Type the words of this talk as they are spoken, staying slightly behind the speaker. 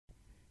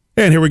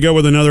And here we go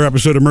with another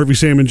episode of Murphy,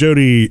 Sam, and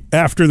Jody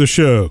after the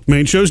show.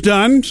 Main show's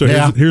done, so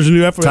here's a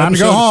new episode. Time to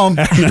go home.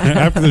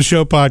 After the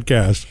show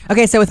podcast.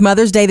 Okay, so with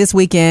Mother's Day this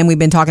weekend, we've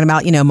been talking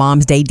about,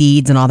 Mom's Day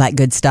deeds and all that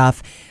good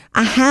stuff.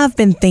 I have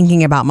been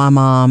thinking about my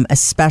mom,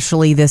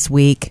 especially this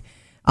week,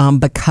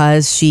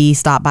 because she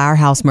stopped by our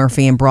house,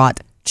 Murphy, and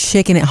brought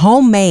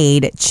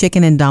homemade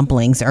chicken and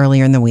dumplings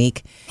earlier in the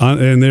week.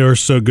 And they are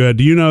so good.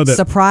 Do you know that?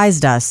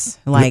 Surprised us.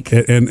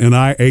 And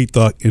I ate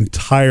the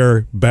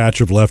entire batch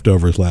of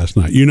leftovers last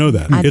night. You know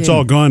that. It's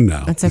all gone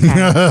now. It's okay.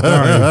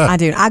 I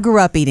do. I grew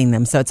up eating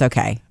them, so it's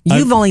okay.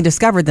 You've only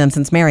discovered them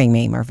since marrying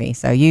me, Murphy.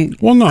 So you.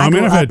 Well, no, I've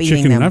had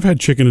chicken. I've had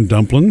chicken and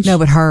dumplings. No,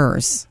 but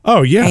hers.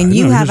 Oh yeah, and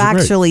you have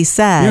actually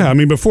said. Yeah, I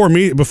mean before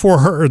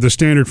her, the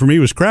standard for me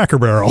was Cracker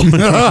Barrel.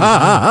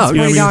 It's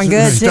pretty darn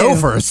good too.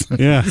 Stovers.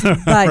 Yeah,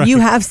 but you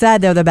have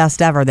said they're the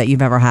best ever that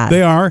you've ever had.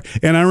 They are,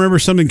 and I remember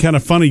something kind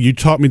of funny. You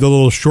taught me the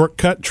little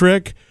shortcut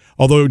trick.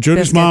 Although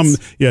Jody's mom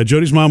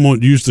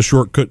won't use the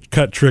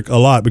shortcut trick a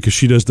lot because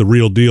she does the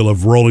real deal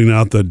of rolling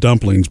out the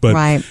dumplings.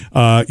 But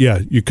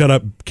you cut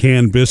up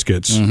canned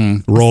biscuits,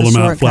 roll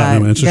them out,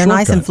 flatten them. They're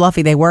nice and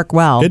fluffy. They work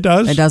well. It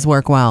does. It does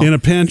work well in a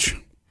pinch.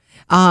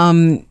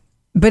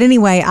 But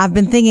anyway, I've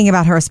been thinking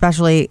about her,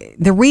 especially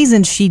the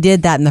reason she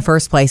did that in the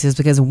first place is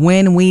because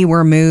when we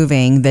were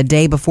moving, the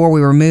day before we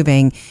were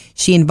moving,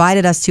 she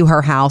invited us to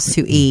her house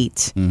to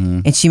eat.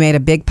 And she made a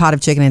big pot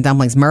of chicken and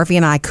dumplings. Murphy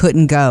and I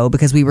couldn't go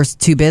because we were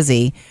too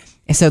busy.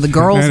 So the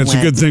girls went. And it's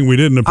a good thing we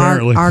didn't,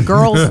 apparently. Our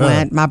girls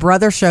went. My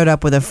brother showed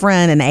up with a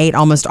friend and ate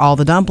almost all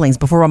the dumplings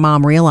before my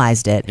mom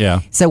realized it.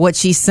 Yeah. So what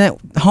she sent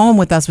home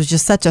with us was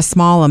just such a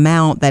small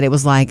amount that it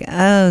was like,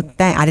 I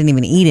didn't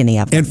even eat any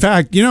of them. In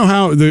fact, you know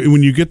how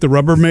when you get the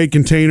Rubbermaid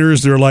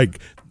containers, they're like,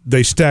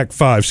 they stack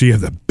 5. So you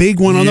have the big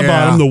one on the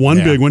bottom, the one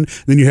big one.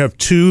 Then you have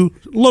 2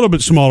 a little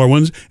bit smaller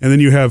ones. And then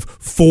you have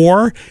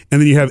 4.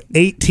 And then you have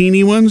 8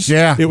 teeny ones.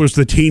 Yeah. It was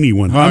the teeny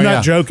one. I'm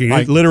not joking.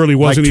 It literally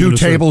wasn't like even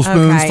 2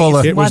 tablespoons full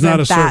of. It was not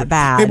a serving.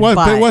 Bad,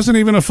 it wasn't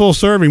even a full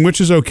serving, which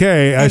is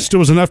okay. I still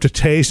was enough to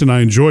taste and I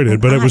enjoyed it.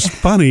 But it was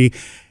funny.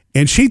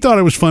 And she thought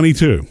it was funny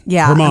too.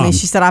 Yeah, her mom. I mean,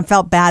 she said I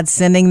felt bad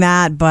sending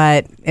that,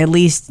 but at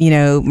least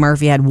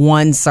Murphy had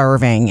 1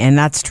 serving, and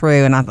that's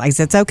true. And I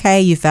said it's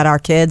okay. You fed our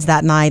kids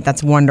that night.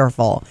 That's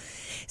wonderful.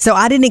 So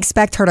I didn't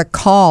expect her to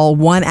call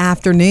one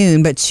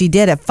afternoon, but she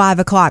did at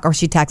 5:00, or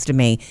she texted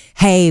me,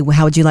 "Hey,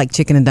 how would you like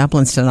chicken and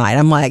dumplings tonight?"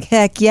 I'm like,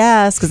 "Heck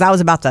yes," because I was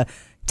about to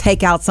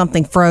take out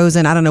something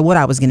frozen. I don't know what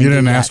I was going to do. You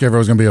didn't ask if it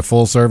was going to be a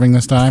full serving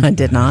this time? I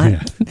did not.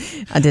 Yeah.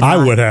 I did not.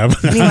 I would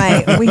have.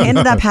 Anyway, we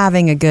ended up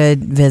having a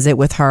good visit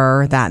with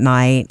her that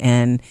night,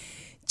 and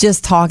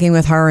just talking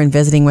with her and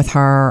visiting with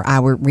her, I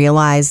would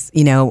realize,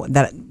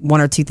 that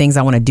 1 or 2 things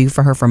I want to do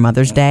for her for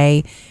Mother's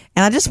Day.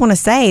 And I just want to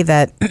say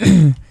that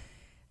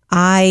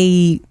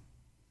I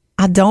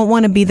don't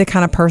want to be the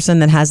kind of person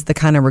that has the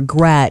kind of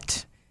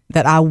regret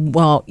that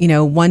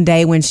one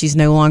day when she's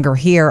no longer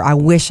here, I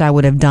wish I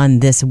would have done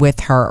this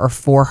with her or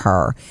for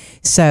her.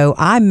 So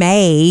I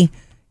may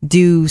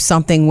do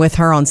something with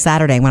her on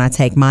Saturday when I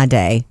take my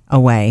day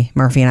away,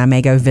 Murphy, and I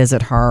may go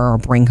visit her or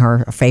bring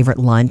her a favorite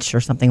lunch or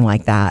something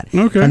like that.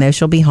 Okay. I know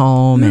she'll be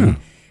home, and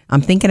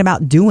I'm thinking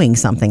about doing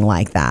something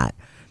like that.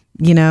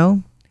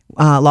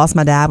 Lost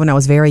my dad when I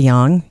was very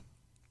young,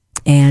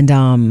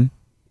 and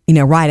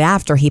right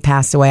after he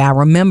passed away, I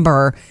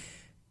remember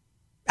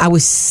I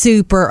was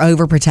super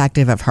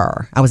overprotective of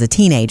her. I was a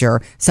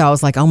teenager, so I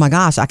was like, oh my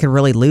gosh, I could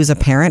really lose a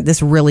parent.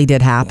 This really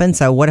did happen.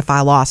 So what if I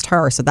lost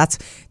her? So that's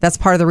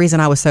part of the reason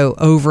I was so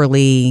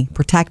overly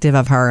protective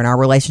of her, and our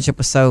relationship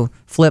was so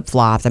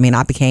flip-flopped. I mean,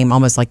 I became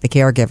almost like the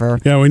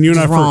caregiver. Yeah, when you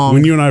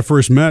and I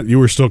first met, you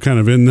were still kind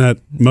of in that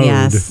mode.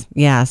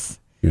 Yes.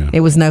 Yeah.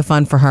 It was no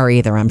fun for her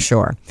either, I'm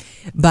sure.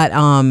 But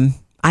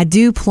I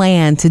do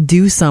plan to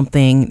do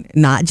something,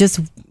 not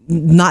just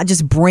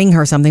bring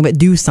her something, but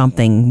do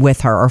something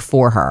with her or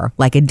for her,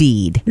 like a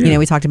deed. Yeah.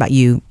 We talked about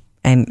you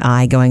and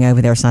I going over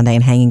there Sunday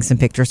and hanging some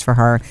pictures for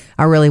her.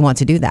 I really want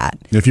to do that.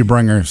 If you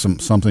bring her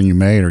something you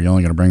made, are you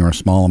only going to bring her a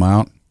small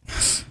amount?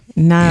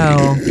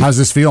 No. How's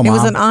this feel, Mom? It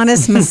was an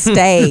honest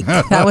mistake.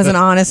 That was an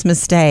honest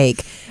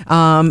mistake.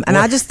 And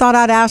I just thought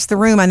I'd ask the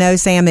room. I know,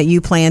 Sam, that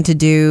you plan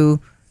to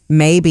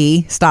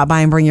maybe stop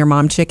by and bring your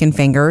mom chicken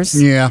fingers.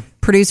 Yeah.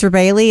 Producer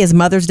Bailey, is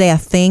Mother's Day a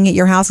thing at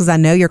your house? Because I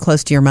know you're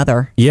close to your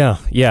mother. Yeah,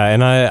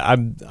 and I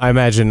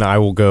imagine I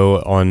will go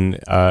on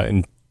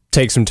and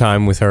take some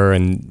time with her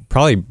and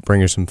probably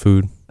bring her some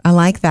food. I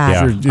like that.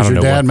 Yeah. Is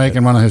your dad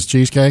making one of his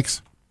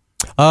cheesecakes?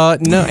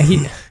 No,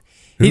 he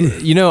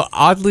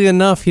oddly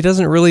enough, he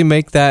doesn't really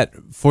make that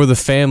for the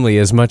family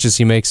as much as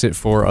he makes it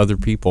for other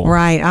people.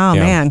 Right. Oh,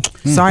 man.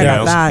 Sorry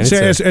about that. So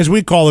as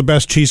we call the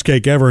best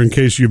cheesecake ever, in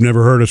case you've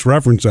never heard us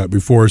reference that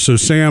before. So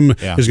Sam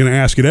is going to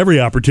ask at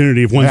every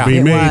opportunity if one's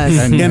being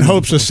made, in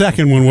hopes a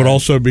second one would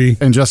also be.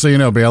 And just so you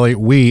know, Bailey,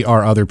 we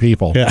are other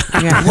people. Yeah.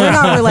 We're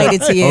not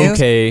related to you.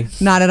 Okay.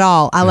 Not at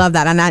all. I love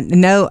that. And I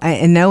know,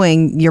 and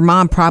knowing your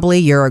mom, probably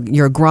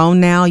you're grown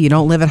now. You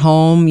don't live at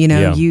home.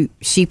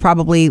 She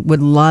probably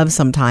would love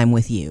some time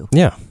with you.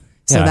 Yeah.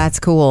 So that's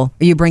cool.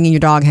 Are you bringing your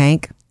dog,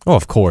 Hank? Oh,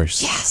 of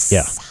course. Yes.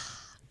 Yeah.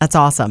 That's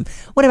awesome.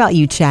 What about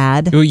you,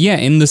 Chad? Well, yeah,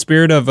 in the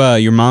spirit of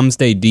your Mom's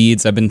Day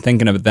deeds, I've been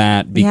thinking of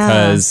that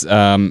because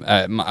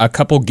a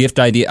couple gift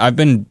ideas. I've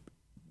been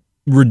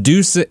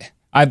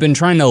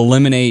trying to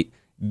eliminate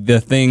the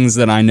things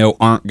that I know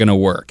aren't going to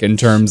work in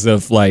terms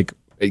of like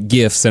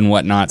gifts and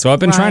whatnot. So I've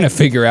been trying to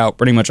figure out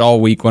pretty much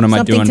all week what am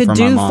I doing for my mom.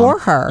 Something to do for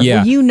her. Yeah.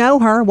 Well, you know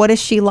her. What is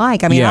she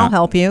like? I mean, I'll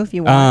help you if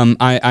you want.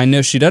 I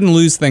know she doesn't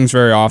lose things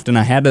very often.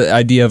 I had the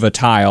idea of a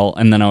tile,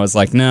 and then I was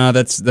like, no,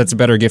 that's a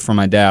better gift for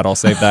my dad. I'll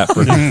save that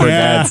for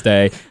Dad's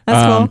Day.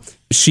 That's cool.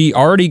 She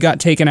already got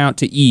taken out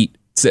to eat.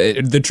 So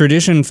the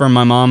tradition for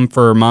my mom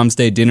for Mom's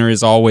Day dinner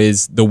is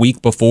always the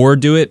week before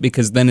do it,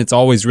 because then it's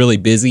always really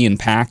busy and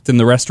packed in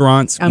the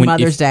restaurants. On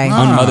Mother's Day.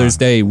 On Mother's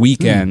Day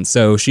weekend.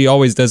 So she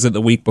always does it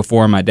the week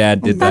before. My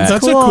dad did that.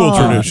 That's a cool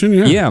tradition,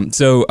 yeah.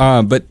 So,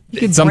 but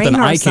it's something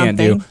I can't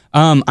do.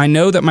 I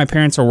know that my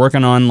parents are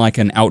working on like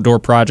an outdoor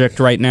project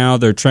right now.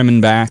 They're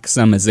trimming back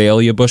some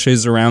azalea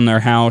bushes around their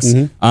house.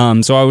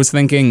 So I was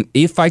thinking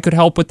if I could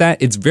help with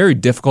that. It's very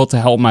difficult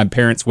to help my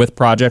parents with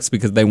projects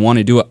because they want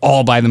to do it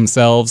all by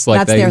themselves.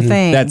 Like that's their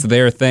thing. That's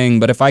their thing.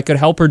 But if I could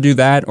help her do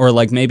that, or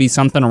like maybe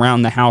something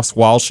around the house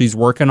while she's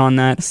working on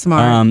that.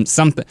 Smart.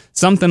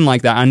 Something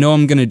like that. I know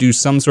I'm going to do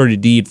some sort of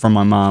deed for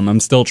my mom. I'm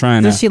still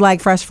trying to. Does she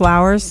like fresh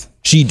flowers?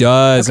 She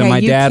does, and my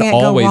dad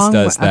always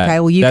does that. Okay,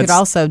 well, you could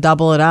also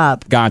double it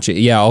up. Gotcha.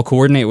 Yeah, I'll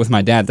coordinate with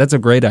my dad. That's a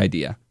great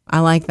idea.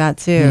 I like that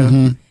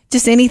too.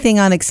 Just anything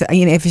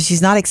if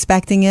she's not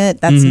expecting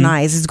it, that's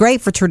nice. It's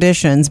great for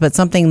traditions, but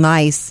something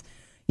nice.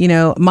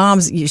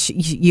 Moms,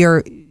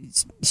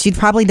 she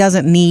probably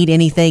doesn't need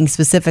anything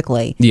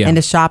specifically, and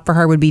to shop for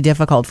her would be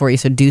difficult for you.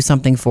 So do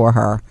something for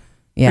her.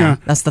 Yeah,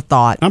 that's the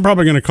thought. I'm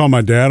probably going to call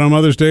my dad on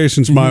Mother's Day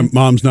since my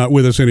mom's not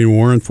with us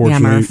anymore.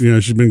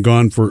 Unfortunately, she's been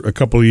gone for a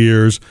couple of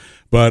years.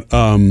 But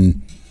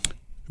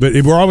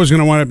we're always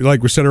going to want to,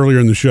 like we said earlier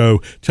in the show,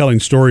 telling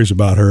stories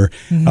about her.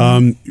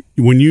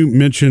 When you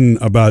mention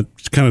about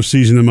kind of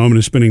seizing the moment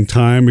and spending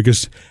time,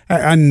 because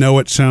I know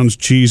it sounds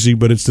cheesy,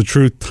 but it's the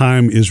truth.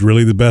 Time is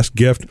really the best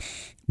gift,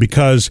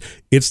 because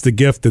it's the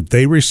gift that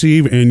they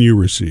receive and you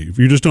receive.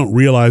 You just don't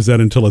realize that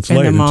until it's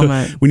late.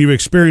 When you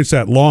experience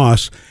that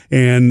loss.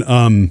 And,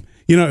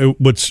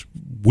 what's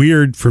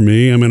weird for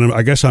me, I mean,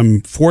 I guess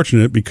I'm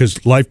fortunate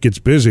because life gets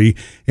busy,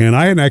 and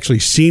I hadn't actually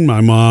seen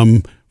my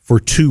mom for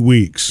 2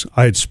 weeks.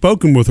 I had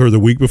spoken with her the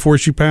week before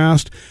she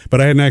passed,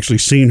 but I hadn't actually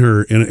seen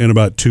her in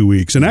about 2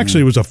 weeks. And actually,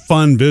 it was a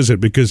fun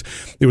visit because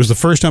it was the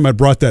first time I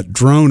brought that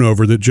drone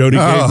over that Jody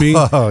gave me.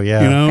 Oh,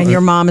 yeah. And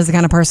your mom is the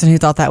kind of person who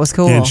thought that was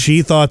cool. And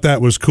she thought that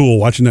was cool,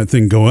 watching that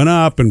thing going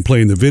up and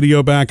playing the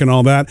video back and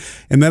all that.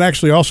 And that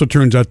actually also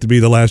turns out to be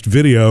the last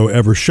video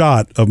ever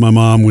shot of my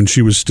mom when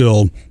she was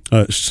still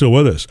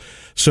with us.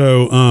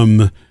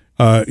 So,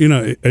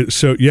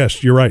 so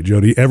yes, you're right,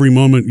 Jody. Every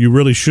moment you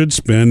really should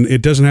spend.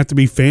 It doesn't have to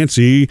be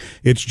fancy.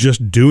 It's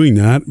just doing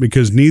that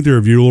because neither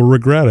of you will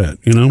regret it.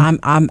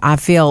 I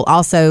feel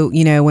also,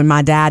 when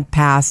my dad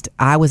passed,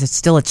 I was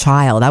still a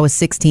child. I was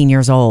 16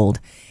 years old.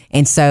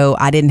 And so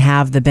I didn't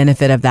have the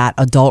benefit of that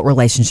adult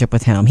relationship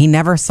with him. He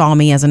never saw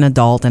me as an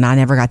adult, and I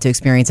never got to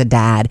experience a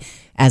dad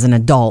as an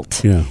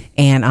adult. Yeah.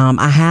 And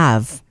I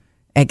have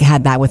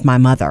had that with my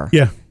mother.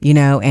 Yeah.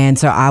 And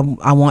so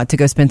I want to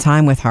go spend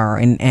time with her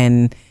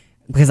and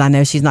because I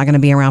know she's not going to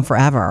be around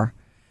forever,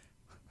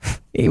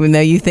 even though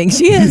you think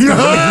she is. Anyway,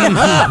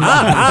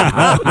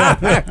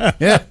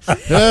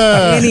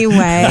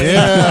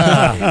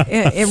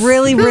 it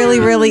really, really,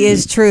 really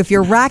is true. If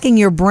you're racking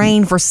your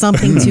brain for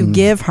something to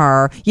give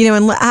her,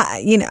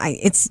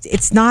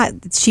 it's not.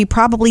 She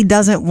probably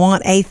doesn't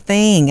want a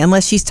thing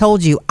unless she's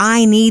told you,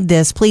 "I need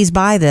this. Please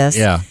buy this."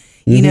 Yeah.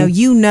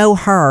 You know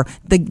her.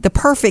 The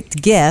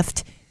perfect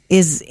gift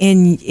is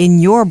in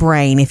your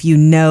brain if you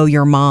know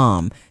your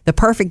mom. The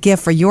perfect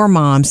gift for your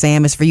mom,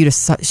 Sam, is for you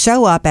to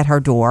show up at her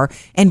door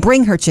and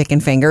bring her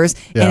chicken fingers.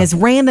 Yeah. And as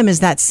random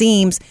as that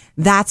seems,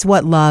 that's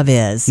what love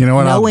is.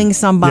 Knowing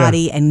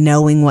somebody and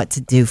knowing what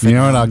to do for them.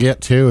 What I'll get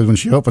to is when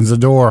she opens the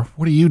door,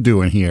 what are you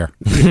doing here?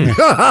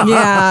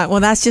 Yeah, well,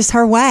 that's just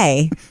her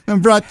way. I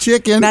brought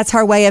chicken. That's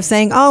her way of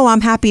saying, oh,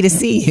 I'm happy to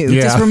see you.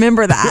 Yeah. Just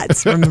remember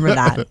that. Remember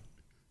that.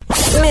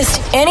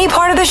 Missed any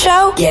part of the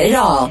show? Get it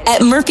all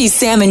at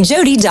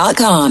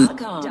murphysamandjody.com.